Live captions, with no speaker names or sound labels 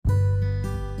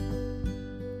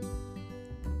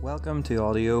Welcome to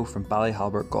audio from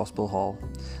Ballyhalbert Gospel Hall.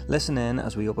 Listen in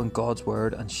as we open God's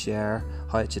Word and share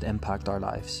how it should impact our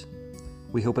lives.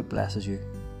 We hope it blesses you.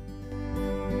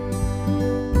 Morning.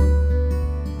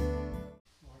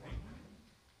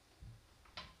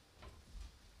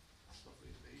 It's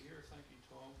lovely to be here. Thank you,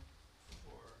 Tom,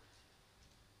 for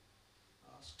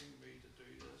asking me to do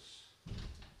this.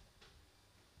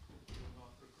 Hope you will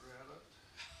not regret it.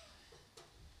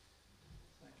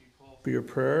 Thank you, Paul, for your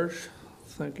prayers.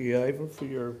 Thank you, Ivan, for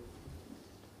your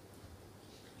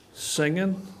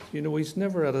singing. You know, he's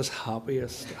never at his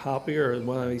happier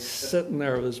when he's sitting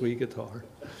there with his wee guitar.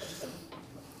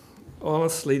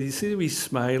 Honestly, do you see the wee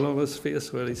smile on his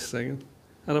face while he's singing?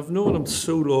 And I've known him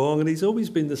so long, and he's always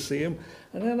been the same.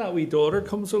 And then that wee daughter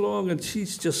comes along, and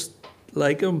she's just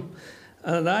like him.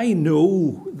 And I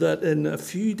know that in a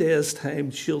few days'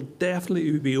 time, she'll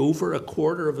definitely be over a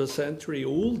quarter of a century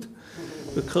old.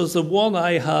 Because the one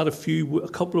I had a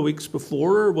couple of weeks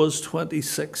before her was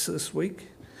 26 this week.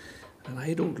 And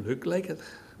I don't look like it.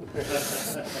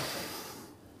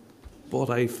 But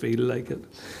I feel like it.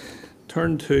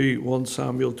 Turn to 1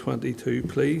 Samuel 22,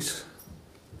 please.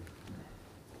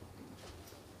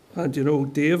 And you know,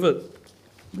 David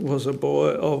was a boy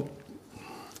of...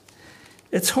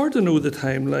 It's hard to know the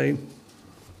timeline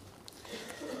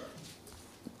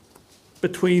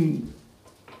between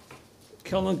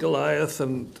killing Goliath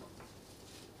and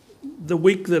the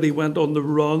week that he went on the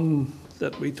run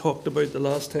that we talked about the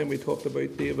last time we talked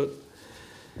about David,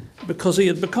 because he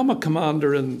had become a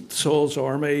commander in Saul's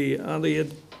army and he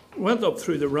had went up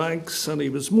through the ranks and he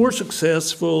was more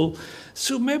successful.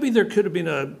 So maybe there could have been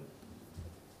a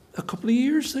couple of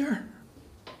years there.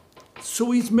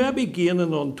 So he's maybe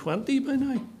gaining on 20 by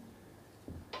now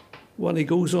when he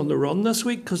goes on the run this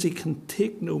week, because he can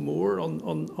take no more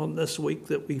on this week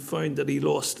that we found that he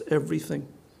lost everything.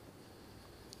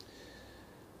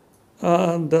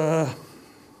 And but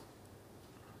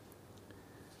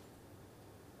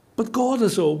God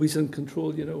is always in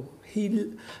control, you know.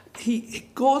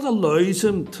 God allows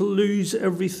him to lose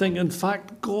everything. In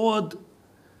fact, God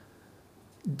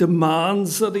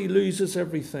demands that he loses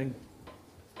everything,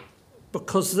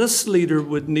 because this leader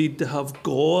would need to have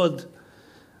God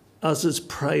as his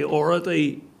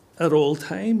priority at all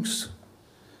times.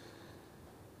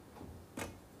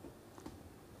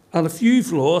 And if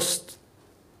you've lost,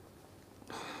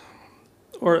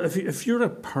 or if you're a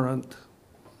parent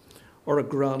or a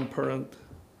grandparent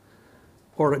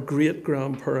or a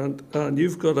great-grandparent, and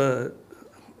you've been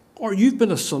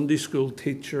a Sunday school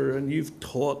teacher and you've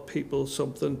taught people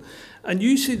something, and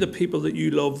you see the people that you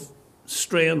love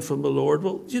straying from the Lord,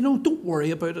 well, you know, don't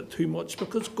worry about it too much,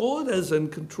 because God is in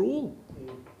control.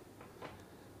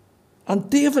 And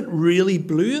David really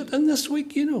blew it in this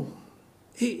week, you know.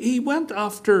 He went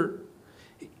after,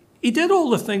 he did all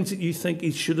the things that you think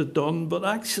he should have done, but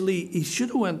actually he should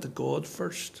have went to God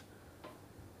first.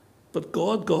 But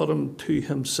God got him to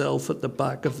himself at the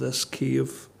back of this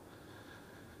cave.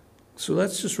 So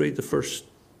let's just read the first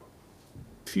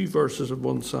few verses of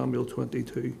 1 Samuel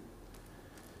 22.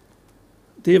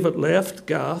 David left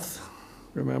Gath.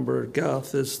 Remember,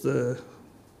 Gath is the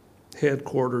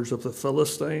headquarters of the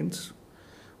Philistines,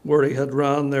 where he had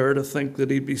ran there to think that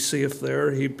he'd be safe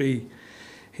there. He'd be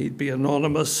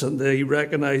anonymous, and they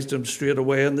recognised him straight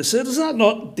away. And they said, "Is that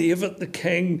not David, the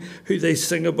king, who they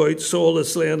sing about? Saul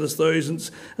has slain his thousands,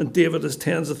 and David has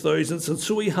tens of thousands." And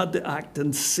so he had to act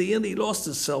insane. He lost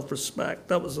his self-respect.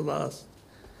 That was the last.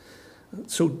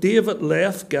 So David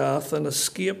left Gath and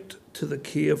escaped to the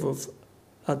cave of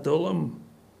Adullam.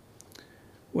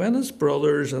 When his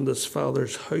brothers and his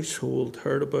father's household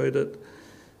heard about it,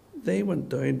 they went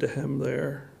down to him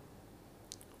there.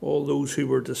 All those who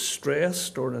were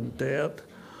distressed or in debt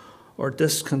or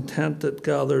discontented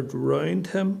gathered round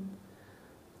him,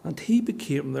 and he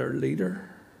became their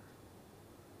leader.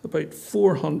 About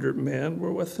 400 men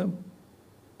were with him.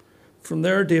 From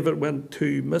there, David went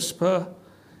to Mizpah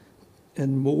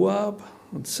in Moab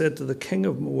and said to the king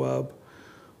of Moab,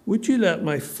 "Would you let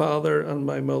my father and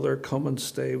my mother come and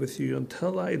stay with you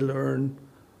until I learn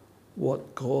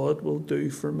what God will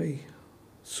do for me?"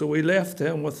 So he left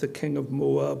them with the king of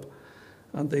Moab,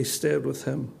 and they stayed with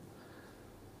him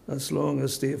as long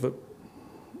as David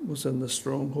was in the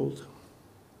stronghold.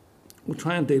 We'll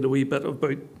try and deal a wee bit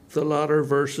about the latter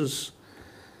verses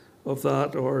of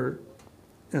that, or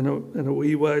in a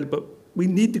wee while, but we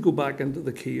need to go back into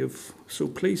the cave. So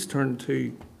please turn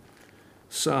to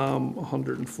Psalm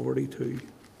 142.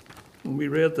 And we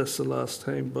read this the last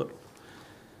time, but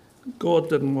God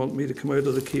didn't want me to come out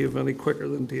of the cave any quicker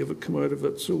than David came out of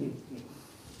it, so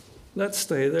let's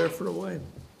stay there for a while.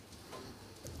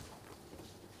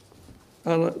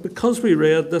 And because we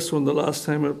read this one the last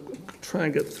time, I'll try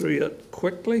and get through it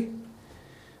quickly,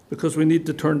 because we need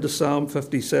to turn to Psalm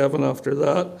 57 after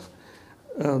that,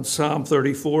 and Psalm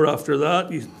 34 after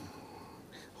that.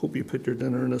 Hope you put your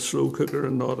dinner in a slow cooker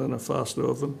and not in a fast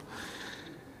oven.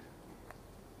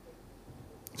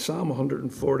 Psalm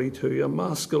 142, a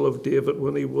maskil of David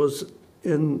when he was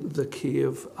in the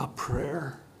cave, a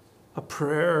prayer. A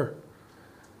prayer.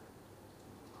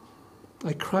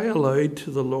 I cry aloud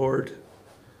to the Lord.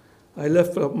 I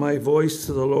lift up my voice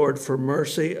to the Lord for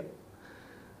mercy.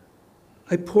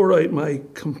 I pour out my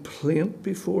complaint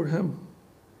before him.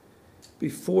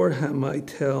 Before him I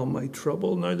tell my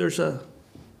trouble. Now there's a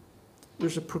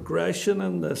progression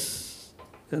in this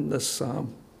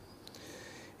psalm.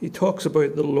 He talks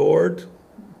about the Lord,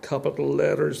 capital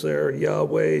letters there,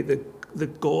 Yahweh, the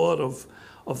God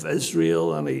of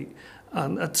Israel,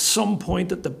 and at some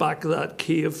point at the back of that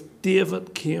cave,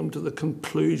 David came to the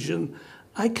conclusion,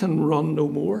 I can run no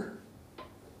more.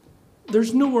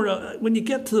 There's nowhere, when you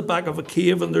get to the back of a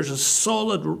cave and there's a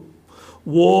solid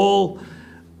wall,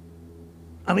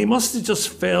 and he must have just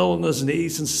fell on his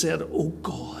knees and said, oh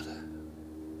God.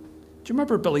 Do you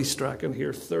remember Billy Strachan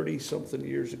here 30-something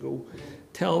years ago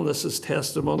telling us his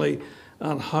testimony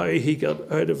and how he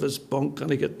got out of his bunk and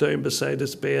he got down beside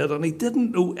his bed and he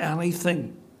didn't know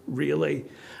anything, really.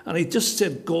 And he just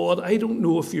said, God, I don't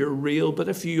know if you're real, but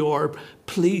if you are,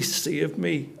 please save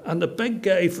me. And the big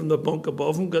guy from the bunk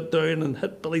above him got down and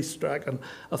hit Billy Strachan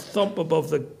a thump about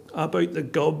the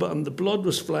gob, and the blood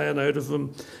was flying out of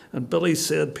him. And Billy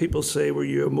said, people say, were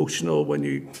you emotional when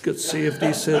you got saved?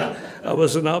 He said, I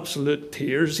was in absolute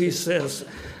tears, he says.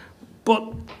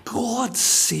 But God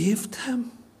saved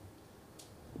him.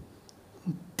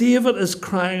 David is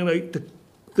crying out to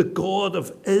the God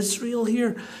of Israel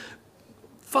here.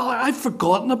 Father, I've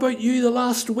forgotten about you the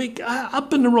last week. I've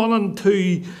been running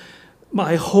to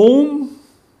my home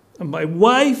and my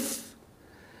wife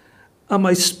and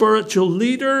my spiritual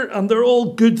leader, and they're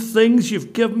all good things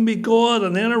you've given me, God.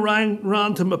 And then I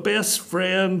ran to my best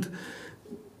friend,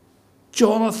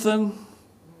 Jonathan.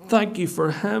 Thank you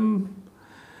for him.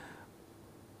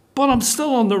 But I'm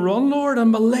still on the run, Lord,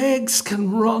 and my legs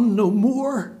can run no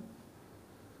more.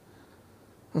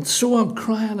 And so I'm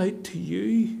crying out to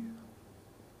you.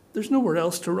 There's nowhere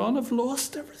else to run. I've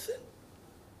lost everything.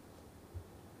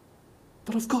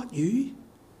 But I've got you.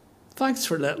 Thanks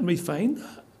for letting me find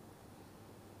that.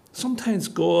 Sometimes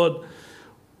God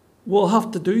will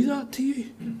have to do that to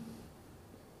you.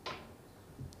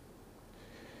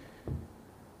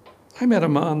 I met a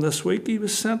man this week. He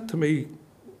was sent to me.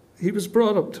 He was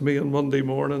brought up to me on Monday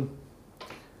morning.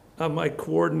 And my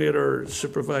coordinator,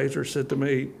 supervisor said to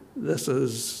me, this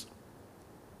is...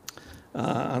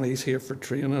 and he's here for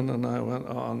training. And I went,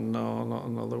 oh, no, not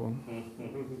another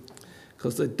one.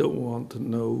 Because they don't want to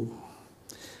know.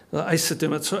 I said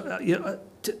to him,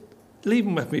 leave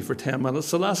him with me for 10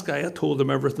 minutes. The last guy, I told him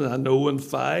everything I know in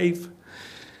 5.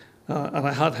 And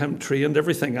I had him trained.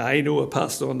 Everything I know, I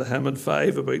passed on to him in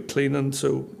 5 about cleaning.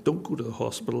 So don't go to the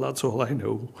hospital. That's all I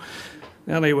know.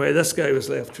 Anyway, this guy was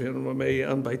left training with me.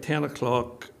 And by 10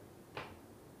 o'clock,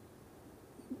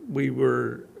 we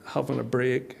were having a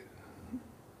break.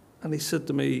 And he said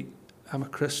to me, I'm a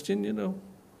Christian, you know.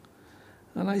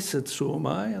 And I said, so am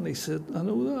I. And he said, I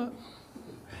know that.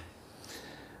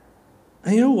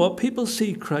 And you know what? People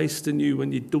see Christ in you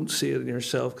when you don't see it in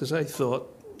yourself. Because I thought,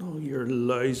 oh, you're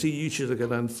lousy. You should have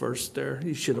got in first there.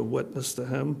 You should have witnessed to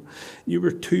him. You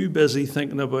were too busy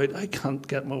thinking about, I can't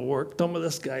get my work done with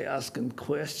this guy asking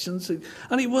questions.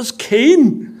 And he was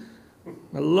keen.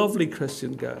 A lovely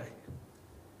Christian guy.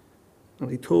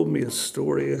 And he told me a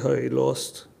story how he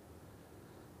lost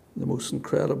the most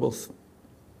incredible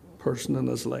person in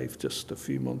his life just a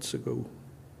few months ago,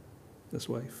 his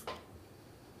wife.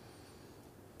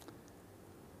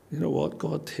 You know what?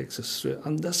 God takes us through it.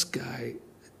 And this guy,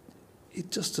 he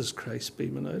just has Christ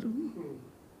beaming out of him.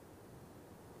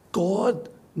 God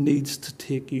needs to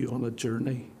take you on a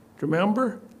journey.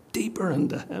 Remember? Deeper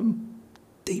into him.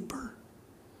 Deeper.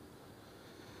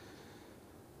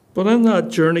 But in that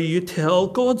journey, you tell,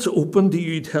 God's open to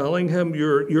you telling him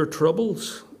your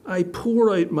troubles. I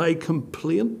pour out my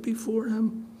complaint before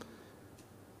him.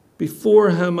 Before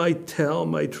him, I tell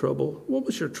my trouble. What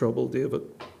was your trouble, David?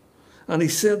 And he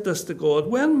said this to God,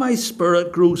 when my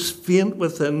spirit grows faint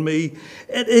within me,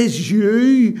 it is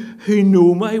you who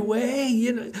know my way.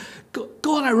 You know,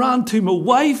 God, I ran to my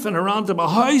wife, and I ran to my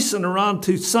house, and I ran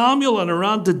to Samuel, and I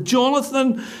ran to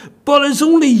Jonathan, but it's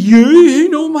only you who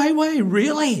know my way,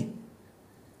 really.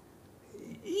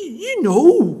 You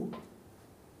know.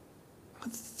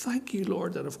 Thank you,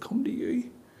 Lord, that I've come to you.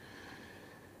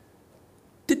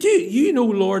 said, you know,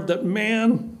 Lord, that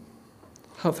men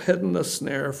have hidden a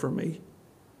snare for me.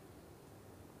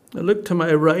 I look to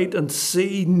my right and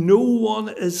see no one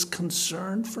is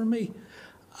concerned for me.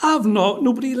 I've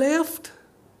nobody left.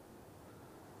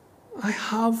 I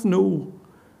have no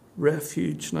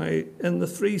refuge. Now, in the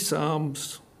three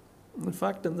Psalms, in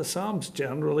fact, in the Psalms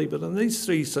generally, but in these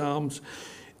three Psalms,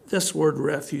 this word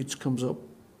refuge comes up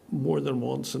more than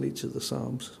once in each of the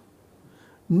Psalms.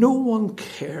 No one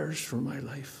cares for my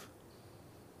life.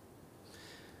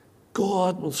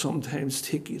 God will sometimes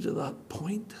take you to that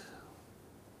point.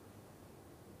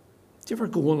 Do you ever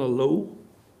go on a low?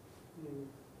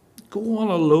 Go on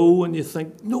a low and you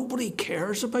think, nobody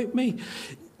cares about me.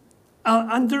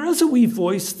 And there is a wee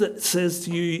voice that says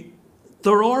to you,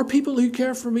 there are people who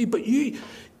care for me, but you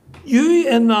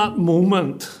in that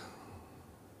moment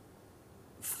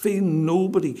feel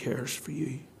nobody cares for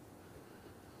you.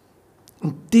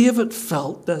 And David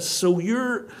felt this, so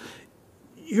you're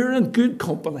in good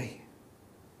company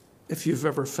if you've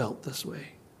ever felt this way.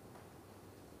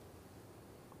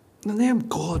 And then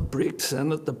God breaks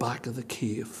in at the back of the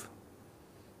cave.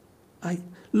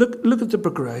 Look at the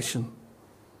progression.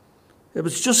 It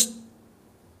was just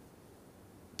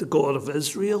the God of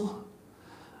Israel.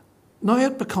 Now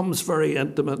it becomes very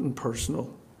intimate and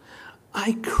personal.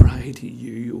 I cry to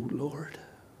you, O Lord.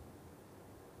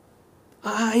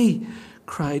 I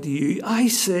cry to you. I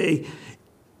say,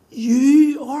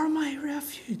 you are my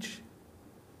refuge.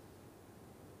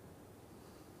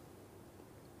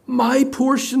 My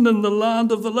portion in the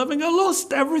land of the living. I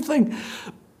lost everything,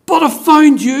 but I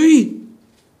found you.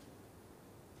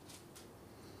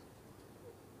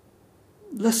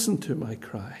 Listen to my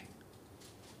cry.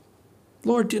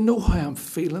 Lord, do you know how I'm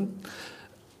feeling?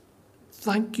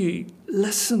 Thank you.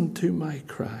 Listen to my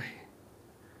cry,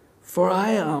 for I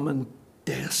am in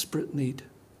desperate need.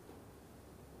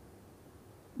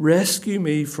 Rescue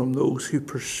me from those who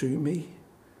pursue me,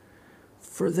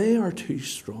 for they are too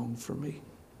strong for me.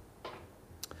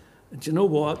 And you know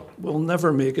what? We'll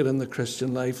never make it in the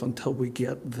Christian life until we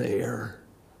get there.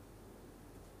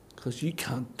 Because you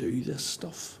can't do this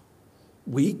stuff.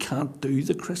 We can't do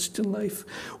the Christian life.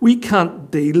 We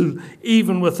can't deal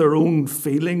even with our own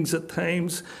feelings at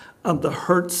times and the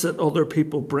hurts that other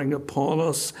people bring upon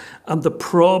us and the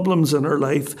problems in our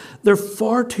life. They're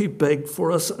far too big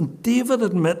for us. And David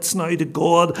admits now to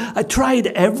God, I tried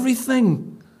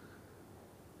everything,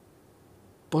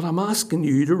 but I'm asking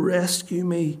you to rescue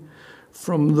me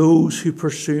from those who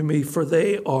pursue me, for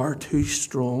they are too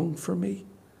strong for me.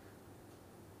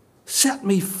 Set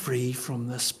me free from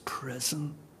this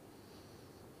prison,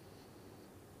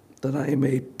 that I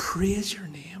may praise your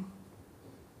name.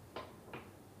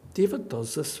 David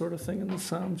does this sort of thing in the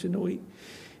Psalms. You know, he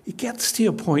gets to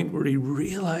a point where he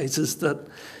realizes that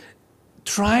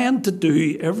trying to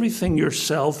do everything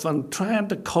yourself and trying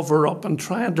to cover up and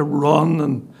trying to run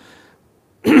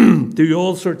and do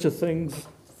all sorts of things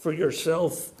for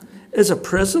yourself is a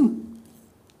prison.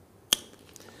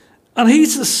 And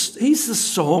he's the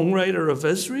songwriter of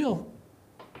Israel.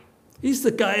 He's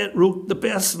the guy that wrote the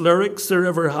best lyrics there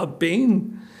ever have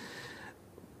been.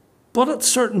 But at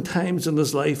certain times in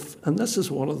his life, and this is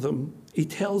one of them, he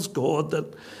tells God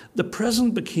that the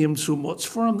prison became so much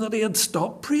for him that he had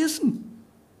stopped praising.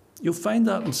 You'll find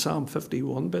that in Psalm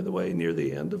 51, by the way, near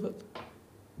the end of it.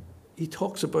 He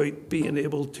talks about being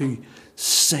able to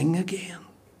sing again,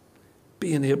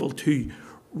 being able to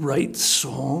write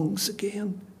songs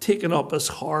again, taking up his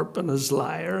harp and his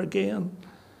lyre again.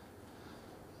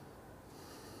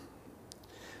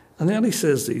 And then he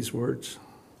says these words,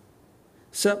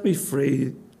 set me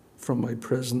free from my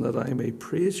prison that I may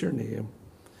praise your name.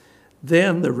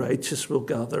 Then the righteous will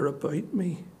gather about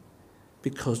me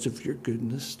because of your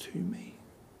goodness to me.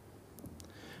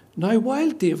 Now,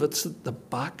 while David's at the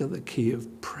back of the cave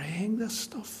praying this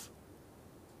stuff,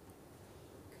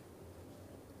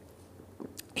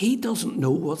 he doesn't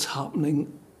know what's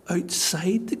happening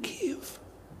outside the cave.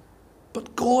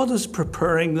 But God is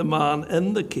preparing the man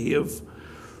in the cave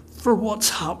for what's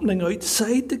happening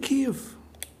outside the cave.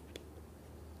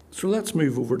 So let's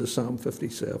move over to Psalm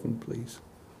 57, please.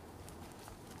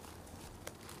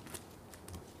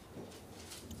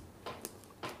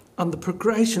 And the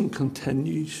progression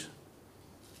continues.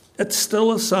 It's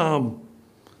still a psalm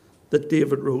that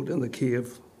David wrote in the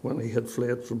cave when he had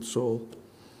fled from Saul.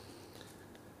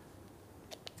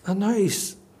 And now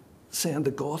he's saying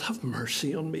to God, have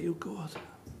mercy on me, O God.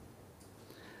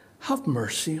 Have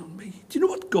mercy on me. Do you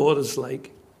know what God is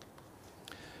like?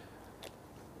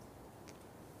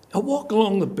 I walk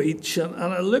along the beach and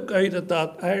I look out at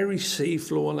that Irish Sea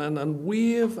flowing in, and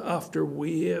wave after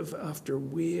wave after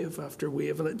wave after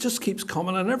wave, and it just keeps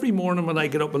coming. And every morning when I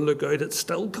get up and look out, it's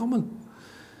still coming.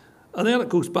 And then it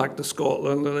goes back to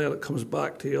Scotland, and then it comes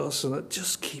back to us, and it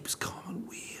just keeps coming,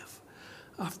 wave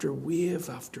after wave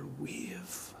after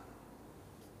wave.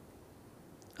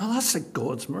 And that's like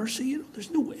God's mercy,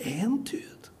 there's no end to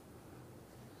it.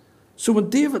 So when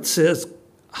David says,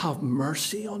 have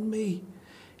mercy on me,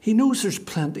 he knows there's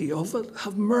plenty of it.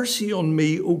 Have mercy on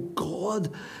me, O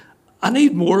God. I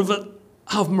need more of it.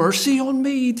 Have mercy on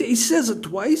me. He says it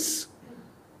twice.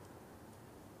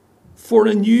 For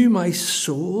in you my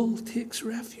soul takes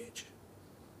refuge.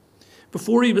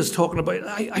 Before he was talking about,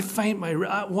 I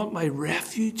want my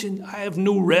refuge, and I have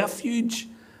no refuge.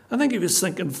 I think he was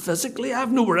thinking physically, I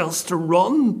have nowhere else to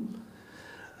run.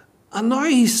 And now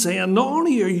he's saying, not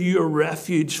only are you a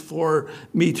refuge for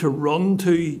me to run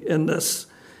to in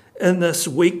this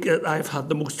week, I've had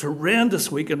the most horrendous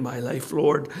week in my life,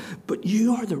 Lord, but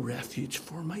you are the refuge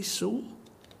for my soul.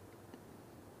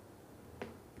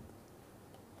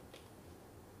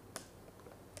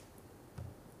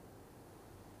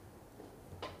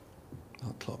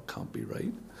 That clock can't be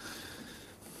right.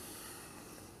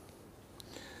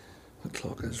 The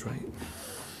clock is right.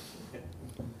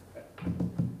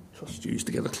 Trust you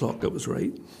to get a clock that was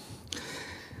right.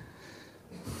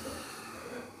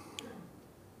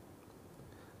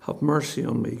 Have mercy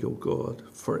on me, O God,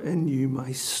 for in you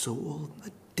my soul,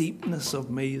 the deepness of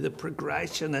me, the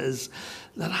progression is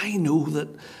that I know that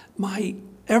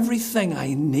everything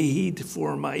I need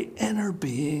for my inner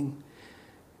being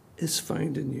is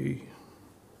found in you.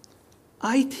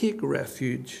 I take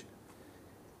refuge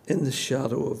in the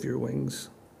shadow of your wings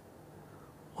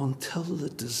until the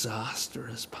disaster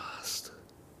is past.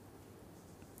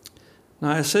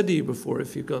 Now, I said to you before,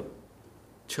 if you've got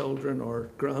children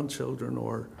or grandchildren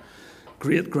or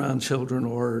great-grandchildren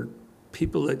or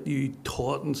people that you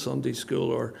taught in Sunday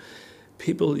school or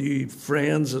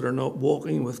friends that are not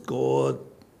walking with God,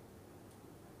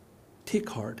 take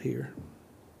heart here.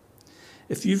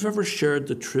 If you've ever shared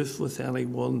the truth with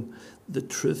anyone, the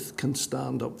truth can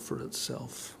stand up for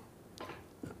itself.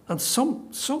 And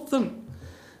something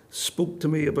spoke to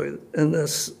me about in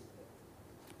this,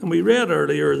 and we read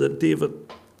earlier that David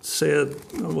said,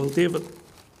 well, David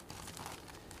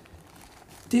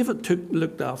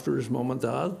looked after his mum and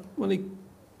dad when he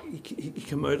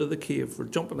came out of the cave. We're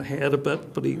jumping ahead a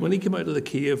bit, but when he came out of the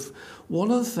cave, one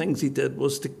of the things he did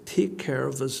was to take care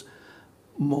of his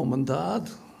mum and dad.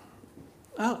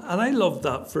 And I love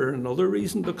that for another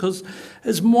reason, because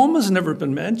his mum has never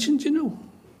been mentioned,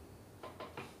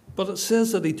 But it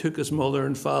says that he took his mother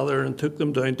and father and took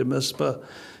them down to Mizpah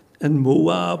in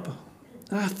Moab.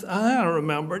 I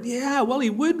remembered, he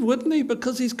would, wouldn't he?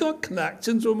 Because he's got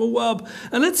connections with Moab.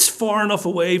 And it's far enough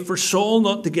away for Saul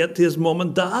not to get to his mum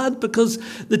and dad, because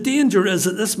the danger is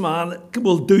that this man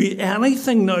will do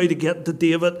anything now to get to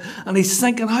David. And he's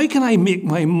thinking, how can I make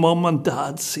my mum and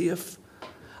dad safe?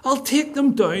 I'll take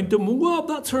them down to Moab.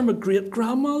 That's where my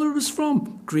great-grandmother was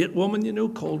from. Great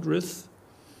woman, called Ruth.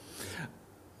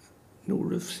 No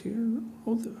Ruth's here.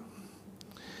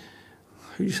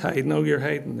 Who's hiding? Oh, you're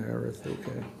hiding there, Ruth.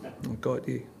 Okay. I got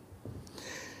you.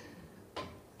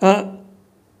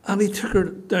 And he took her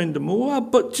down to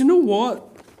Moab. But you know what?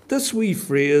 This wee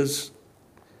phrase,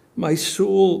 my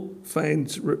soul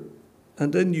finds,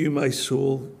 and in you my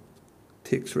soul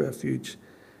takes refuge.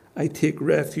 I take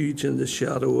refuge in the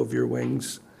shadow of your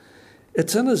wings.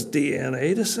 It's in his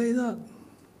DNA to say that.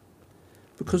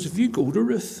 Because if you go to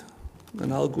Ruth,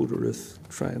 and I'll go to Ruth,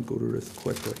 try and go to Ruth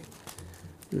quickly.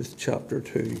 Ruth chapter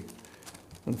 2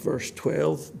 and verse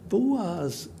 12.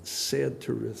 Boaz said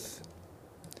to Ruth,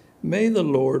 may the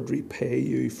Lord repay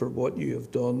you for what you have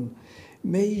done.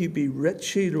 May you be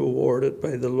richly rewarded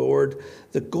by the Lord,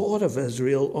 the God of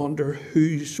Israel, under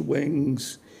whose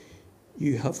wings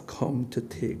you have come to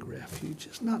take refuge.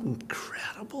 Isn't that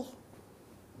incredible?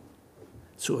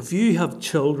 So if you have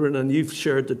children and you've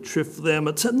shared the truth with them,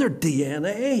 it's in their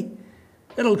DNA.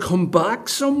 It'll come back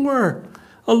somewhere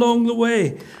along the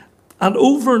way. And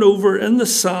over in the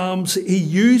Psalms, he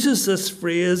uses this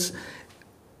phrase,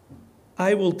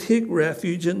 I will take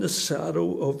refuge in the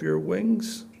shadow of your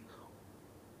wings.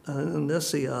 And in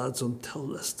this he adds, until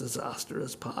this disaster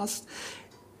is past.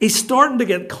 He's starting to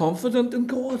get confident in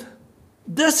God.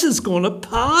 This is going to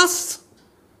pass.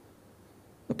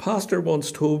 The pastor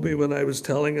once told me when I was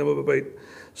telling him about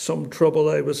some trouble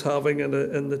I was having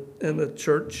in a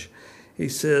church, he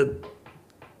said,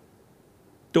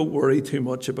 don't worry too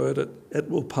much about it. It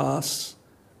will pass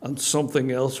and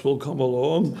something else will come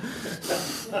along.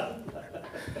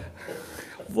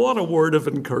 What a word of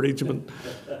encouragement.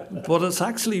 But it's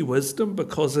actually wisdom,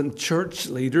 because in church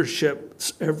leadership,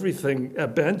 everything,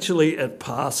 eventually it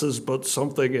passes, but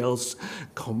something else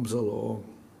comes along.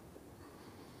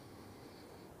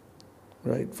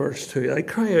 Right, verse 2. I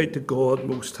cry out to God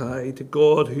Most High, to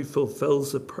God who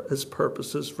fulfills his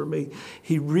purposes for me.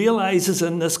 He realizes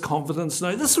in this confidence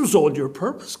now, this was all your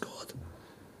purpose, God.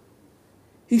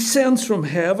 He sends from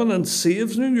heaven and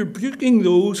saves me, rebuking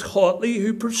those hotly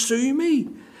who pursue me.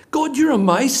 God, you're on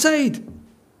my side.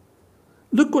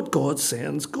 Look what God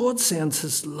sends. God sends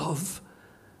his love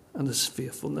and his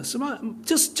faithfulness.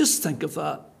 Just think of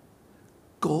that.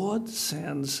 God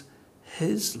sends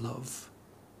his love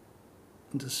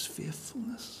and his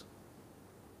faithfulness.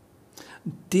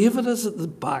 David is at the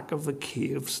back of a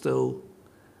cave still,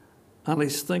 and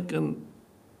he's thinking,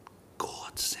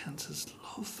 God sends his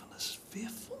love and his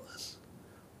faithfulness.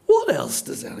 What else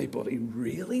does anybody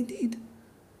really need?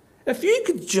 If you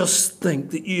could just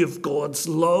think that you have God's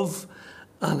love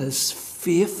and his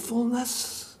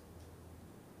faithfulness,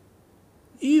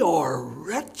 you are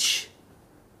rich.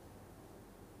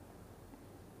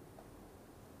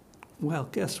 Well,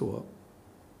 guess what?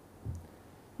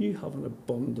 You have an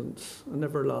abundance, an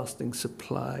everlasting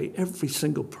supply, every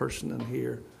single person in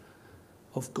here,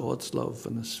 of God's love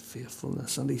and his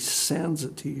faithfulness. And he sends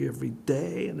it to you every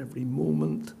day and every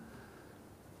moment.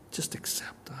 Just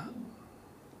accept that.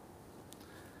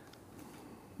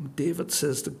 David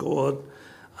says to God,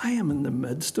 I am in the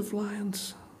midst of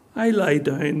lions. I lie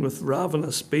down with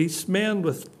ravenous beasts, men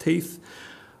with teeth,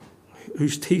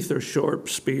 whose teeth are sharp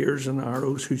spears and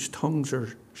arrows, whose tongues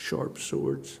are sharp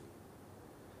swords.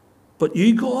 But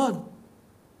you, God,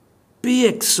 be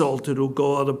exalted, O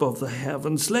God, above the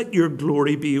heavens. Let your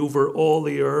glory be over all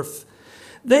the earth.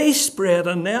 They spread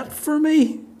a net for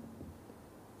me.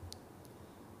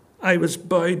 I was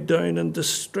bowed down in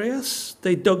distress.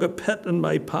 They dug a pit in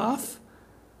my path,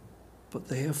 but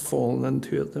they have fallen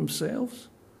into it themselves.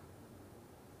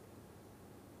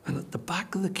 And at the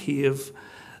back of the cave,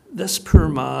 this poor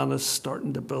man is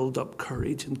starting to build up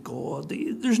courage in God.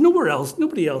 There's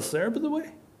nobody else there, by the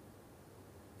way.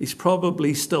 He's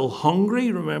probably still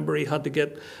hungry. Remember, he had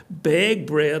to beg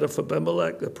bread of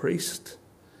Abimelech, the priest.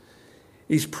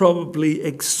 He's probably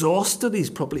exhausted.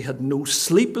 He's probably had no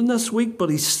sleep in this week,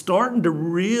 but he's starting to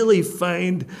really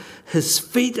find his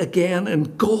feet again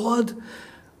in God.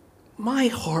 My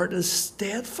heart is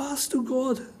steadfast, O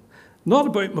God. Not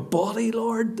about my body,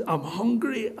 Lord. I'm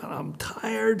hungry and I'm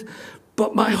tired,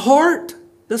 but my heart,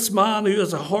 this man who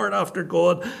has a heart after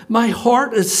God, my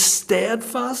heart is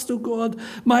steadfast, O God.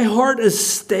 My heart is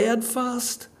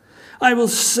steadfast. I will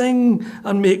sing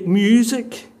and make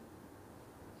music.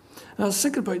 And I was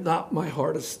thinking about that, my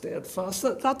heart is steadfast.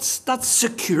 That's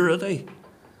security.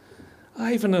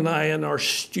 Ivan and I, in our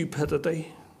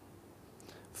stupidity,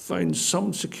 found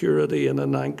some security in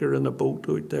an anchor in a boat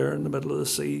out there in the middle of the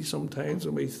sea sometimes,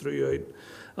 and we threw out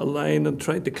a line and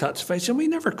tried to catch fish, and we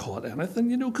never caught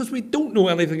anything, because we don't know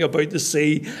anything about the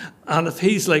sea. And if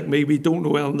he's like me, we don't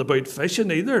know anything about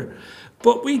fishing either.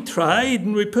 But we tried,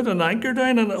 and we put an anchor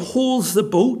down, and it holds the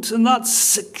boat, and that's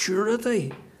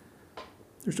security.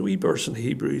 There's a wee verse in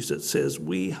Hebrews that says,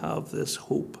 we have this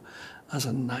hope as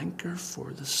an anchor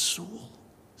for the soul.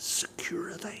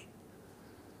 Security.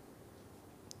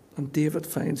 And David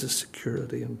finds his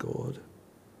security in God.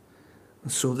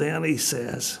 And so then he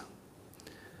says,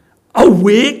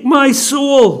 awake, my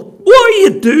soul. What are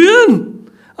you doing?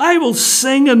 I will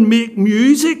sing and make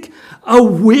music.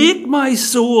 Awake, my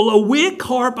soul. Awake,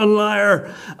 harp and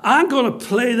lyre. I'm going to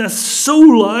play this so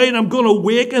loud, I'm going to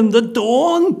awaken the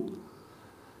dawn.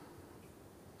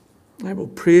 I will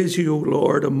praise you, O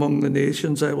Lord, among the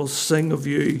nations. I will sing of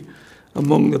you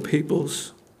among the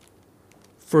peoples.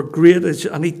 For great is,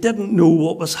 and he didn't know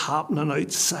what was happening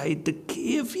outside the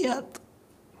cave yet.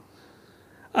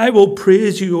 I will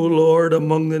praise you, O Lord,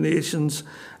 among the nations.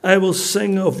 I will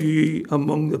sing of you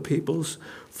among the peoples.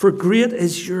 For great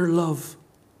is your love,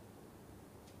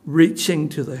 reaching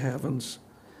to the heavens,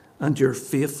 and your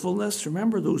faithfulness.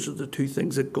 Remember, those are the two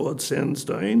things that God sends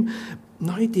down.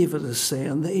 Now David is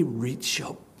saying they reach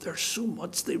up. There's so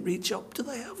much they reach up to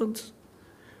the heavens.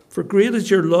 For great is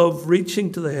your love,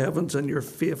 reaching to the heavens, and your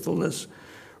faithfulness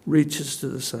reaches to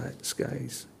the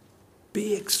skies.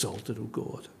 Be exalted, O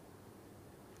God,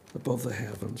 above the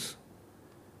heavens.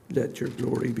 Let your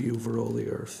glory be over all the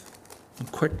earth.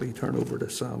 And quickly turn over to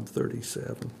Psalm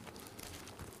 37.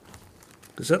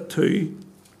 Because that too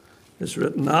is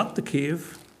written at the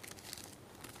cave.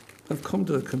 I've come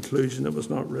to the conclusion it was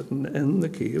not written in the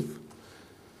cave.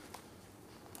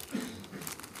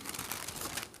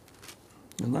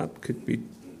 And that could be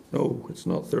No, it's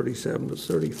not 37, it's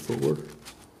 34.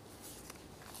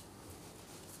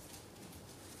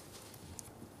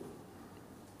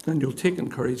 And you'll take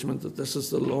encouragement that this is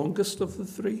the longest of the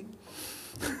three.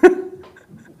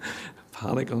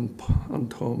 Panic on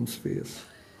Tom's face.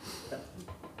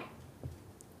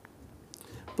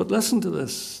 But listen to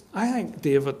this. I think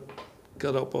David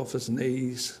got up off his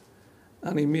knees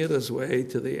and he made his way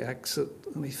to the exit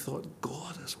and he thought,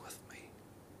 God is with me.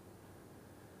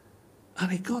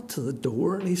 And he got to the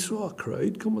door and he saw a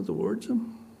crowd coming towards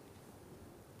him.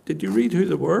 Did you read who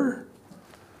they were?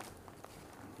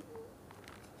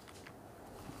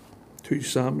 2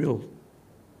 Samuel.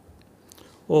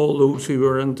 All those who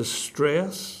were in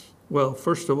distress. Well,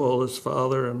 first of all, his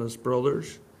father and his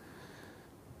brothers.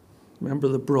 Remember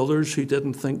the brothers who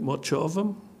didn't think much of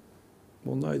him?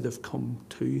 Well, now they've come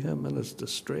to him in his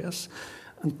distress.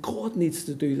 And God needs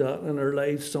to do that in our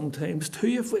lives sometimes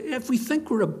too. If we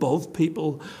think we're above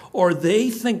people or they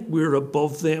think we're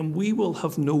above them, we will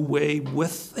have no way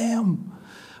with them.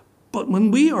 But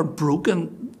when we are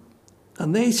broken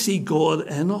and they see God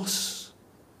in us,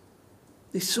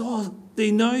 they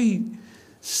now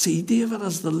see David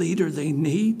as the leader they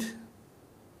need.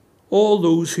 All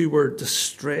those who were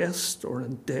distressed or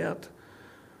in debt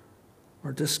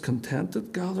or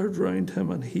discontented gathered round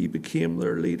him, and he became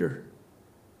their leader.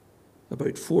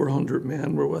 About 400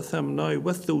 men were with him. Now,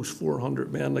 with those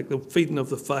 400 men, like the feeding of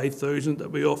the 5,000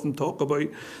 that we often talk about,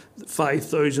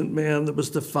 5,000 men, there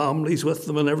was the families with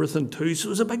them and everything too. So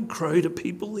it was a big crowd of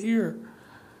people here.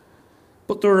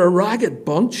 But they're a ragged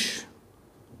bunch.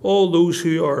 All those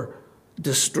who are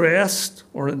distressed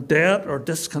or in debt or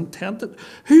discontented.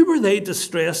 Who were they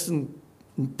distressed and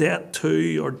in debt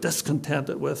to or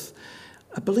discontented with?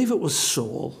 I believe it was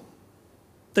Saul.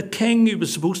 The king who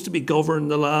was supposed to be governing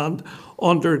the land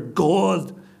under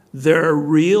God, their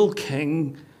real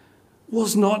king,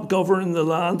 was not governing the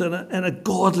land in a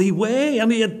godly way.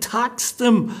 And he had taxed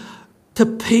them to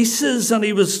pieces, and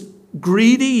he was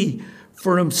greedy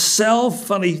for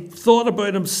himself, and he thought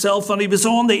about himself, and he was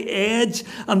on the edge,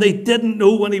 and they didn't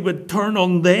know when he would turn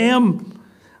on them.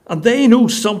 And they know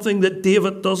something that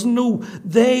David doesn't know.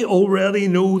 They already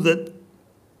know that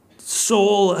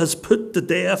Saul has put to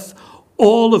death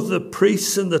all of the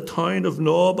priests in the town of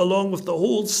Nob, along with the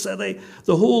whole city,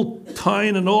 the whole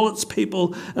town and all its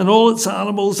people and all its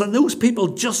animals. And those people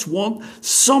just want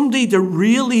somebody to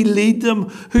really lead them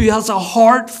who has a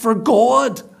heart for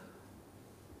God.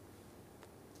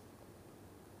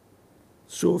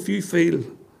 So if you feel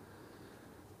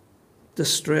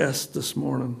distressed this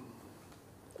morning,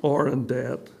 or in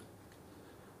debt,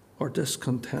 or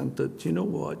discontented, you know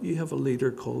what? You have a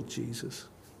leader called Jesus.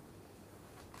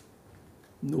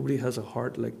 Nobody has a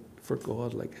heart for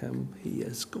God like him. He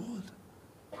is God.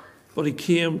 But he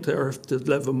came to earth to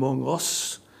live among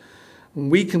us. And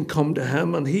we can come to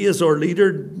him, and he is our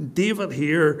leader. David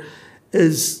here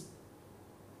is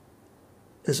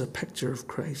a picture of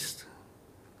Christ.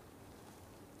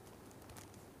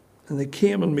 And they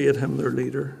came and made him their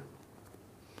leader.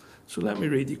 So let me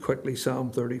read you quickly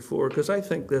Psalm 34, because I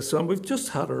think this, and we've just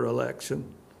had our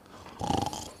election.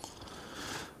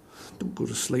 Don't go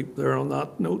to sleep there on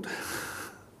that note.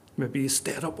 Maybe you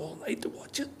stayed up all night to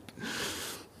watch it.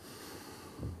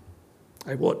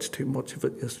 I watched too much of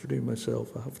it yesterday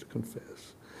myself, I have to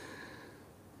confess.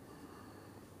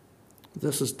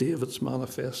 This is David's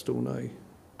manifesto now.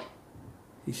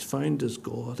 He's found his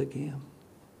God again.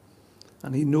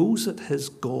 And he knows that his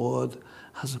God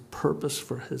has a purpose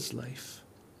for his life.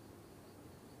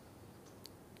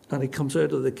 And he comes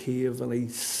out of the cave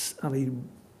and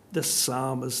this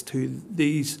psalm is to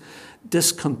these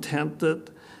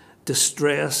discontented,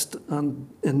 distressed,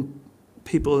 and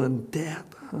people in debt.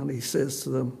 And he says to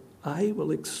them, I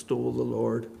will extol the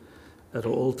Lord at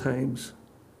all times.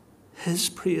 His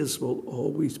praise will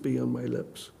always be on my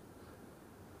lips.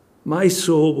 My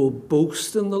soul will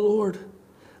boast in the Lord.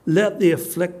 Let the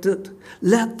afflicted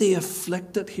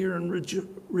hear and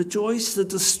rejoice, the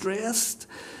distressed,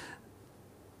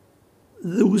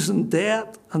 those in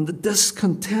debt and the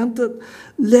discontented.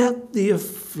 Let the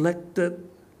afflicted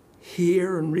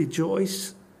hear and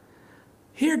rejoice.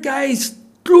 Here, guys,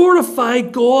 glorify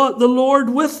God, the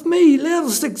Lord, with me. Let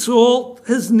us exalt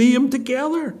his name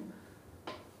together.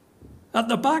 At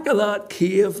the back of that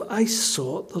cave, I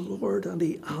sought the Lord, and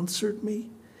he answered me.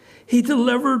 He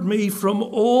delivered me from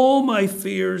all my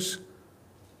fears.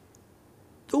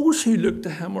 Those who look to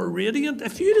him are radiant.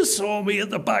 If you'd have saw me at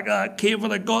the back of that cave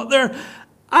when I got there,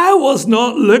 I was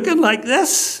not looking like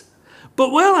this.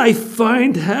 But when I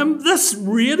found him, this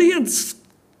radiance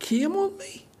came on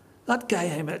me. That guy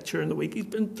I met during the week, he's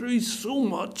been through so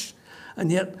much.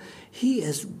 And yet he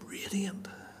is radiant.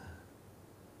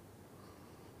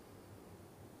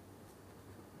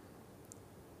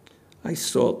 I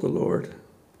sought the Lord,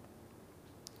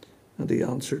 and he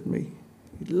answered me.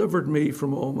 He delivered me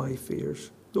from all my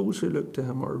fears. Those who look to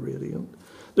him are radiant.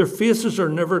 Their faces are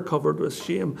never covered with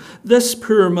shame. This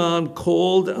poor man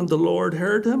called, and the Lord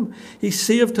heard him. He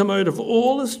saved him out of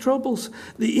all his troubles.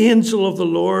 The angel of the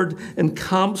Lord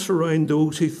encamps around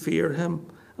those who fear him,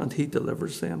 and he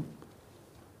delivers them.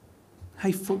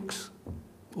 Hey, folks,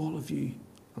 all of you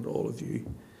and all of you,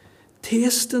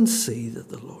 taste and see that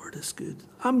the Lord is good.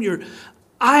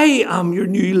 I am your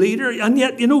new leader, and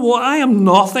yet, you know what? I am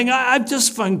nothing. I've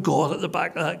just found God at the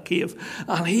back of that cave,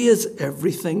 and he is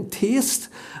everything. Taste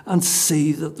and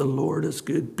see that the Lord is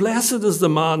good. Blessed is the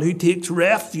man who takes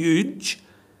refuge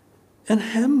in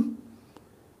him.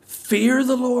 Fear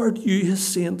the Lord, you his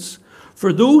saints,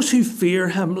 for those who fear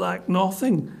him lack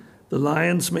nothing. The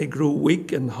lions may grow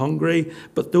weak and hungry,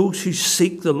 but those who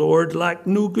seek the Lord lack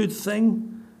no good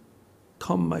thing.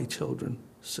 Come, my children,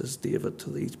 says David to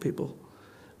these people.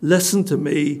 Listen to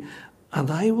me, and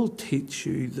I will teach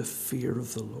you the fear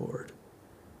of the Lord.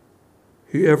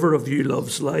 Whoever of you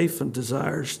loves life and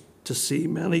desires to see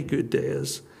many good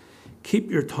days,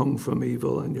 keep your tongue from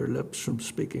evil and your lips from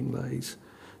speaking lies.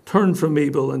 Turn from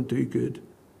evil and do good.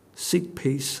 Seek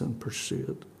peace and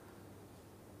pursue it.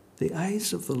 The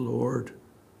eyes of the Lord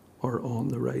are on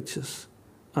the righteous,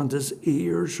 and his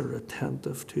ears are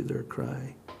attentive to their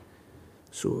cry.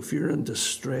 So if you're in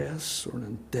distress or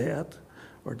in debt,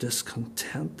 or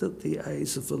discontented, the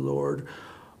eyes of the Lord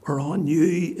are on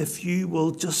you if you will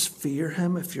just fear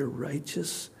him, if you're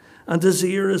righteous. And his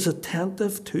ear is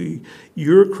attentive to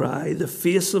your cry. The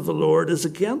face of the Lord is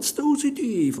against those who do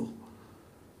evil,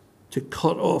 to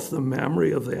cut off the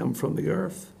memory of them from the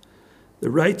earth.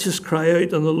 The righteous cry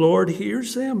out, and the Lord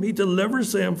hears them. He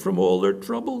delivers them from all their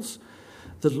troubles.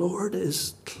 The Lord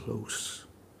is close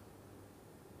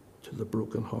to the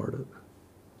brokenhearted,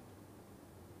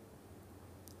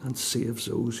 and saves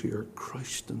those who are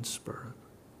crushed in spirit.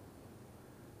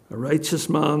 A righteous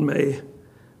man may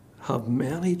have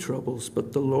many troubles,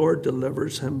 but the Lord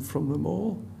delivers him from them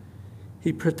all.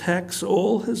 He protects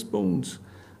all his bones.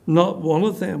 Not one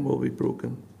of them will be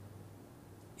broken.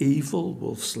 Evil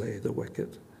will slay the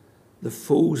wicked. The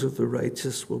foes of the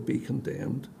righteous will be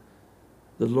condemned.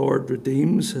 The Lord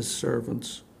redeems his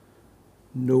servants.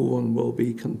 No one will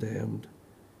be condemned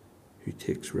who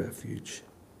takes refuge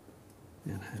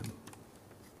in him.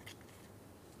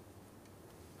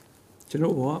 Do you know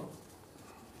what?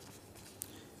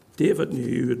 David knew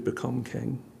he would become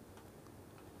king,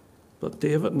 but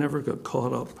David never got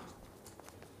caught up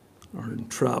or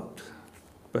entrapped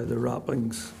by the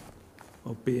wrappings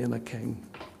of being a king,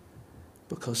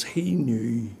 because he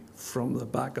knew from the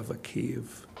back of a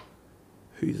cave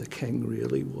who the king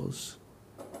really was.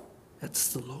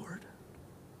 It's the Lord.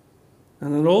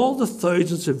 And in all the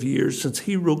thousands of years since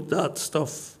he wrote that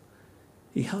stuff,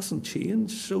 he hasn't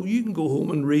changed. So you can go home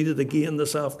and read it again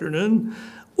this afternoon,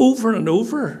 over and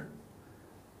over,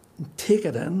 and take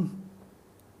it in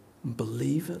and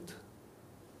believe it.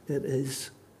 It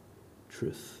is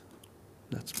truth.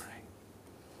 Let's pray.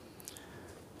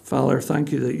 Father,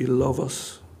 thank you that you love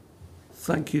us.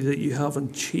 Thank you that you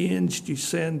haven't changed. You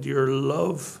send your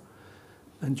love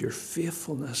and your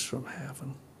faithfulness from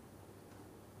heaven.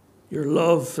 Your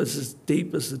love is as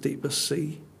deep as the deepest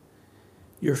sea.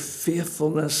 Your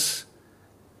faithfulness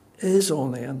is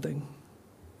unending.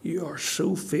 You are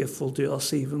so faithful to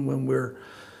us even when we're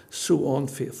so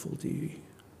unfaithful to you.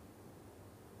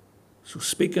 So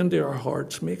speak into our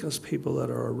hearts. Make us people that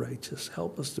are righteous.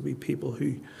 Help us to be people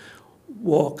who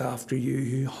walk after you,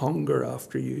 who hunger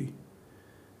after you.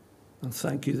 And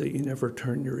thank you that you never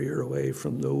turn your ear away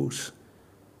from those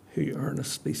who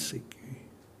earnestly seek you.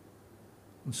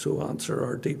 And so answer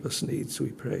our deepest needs,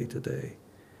 we pray today.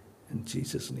 In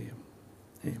Jesus' name,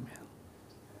 amen.